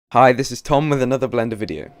Hi, this is Tom with another Blender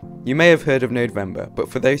video. You may have heard of Nodevember, but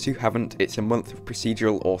for those who haven't, it's a month of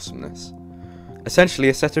procedural awesomeness. Essentially,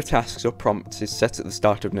 a set of tasks or prompts is set at the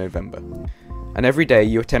start of November, and every day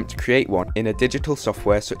you attempt to create one in a digital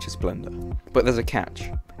software such as Blender. But there's a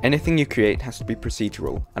catch. Anything you create has to be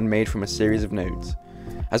procedural and made from a series of nodes.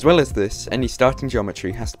 As well as this, any starting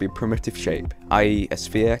geometry has to be a primitive shape, i.e. a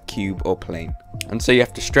sphere, cube or plane. And so you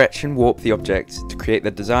have to stretch and warp the object to create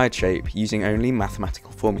the desired shape using only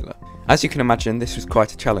mathematical formula. As you can imagine, this was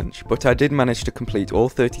quite a challenge, but I did manage to complete all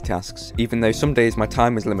 30 tasks, even though some days my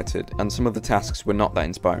time was limited and some of the tasks were not that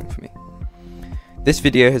inspiring for me. This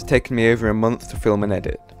video has taken me over a month to film and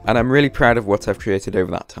edit, and I'm really proud of what I've created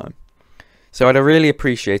over that time. So I'd really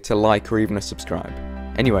appreciate a like or even a subscribe.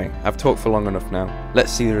 Anyway, I've talked for long enough now,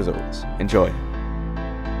 let's see the results. Enjoy!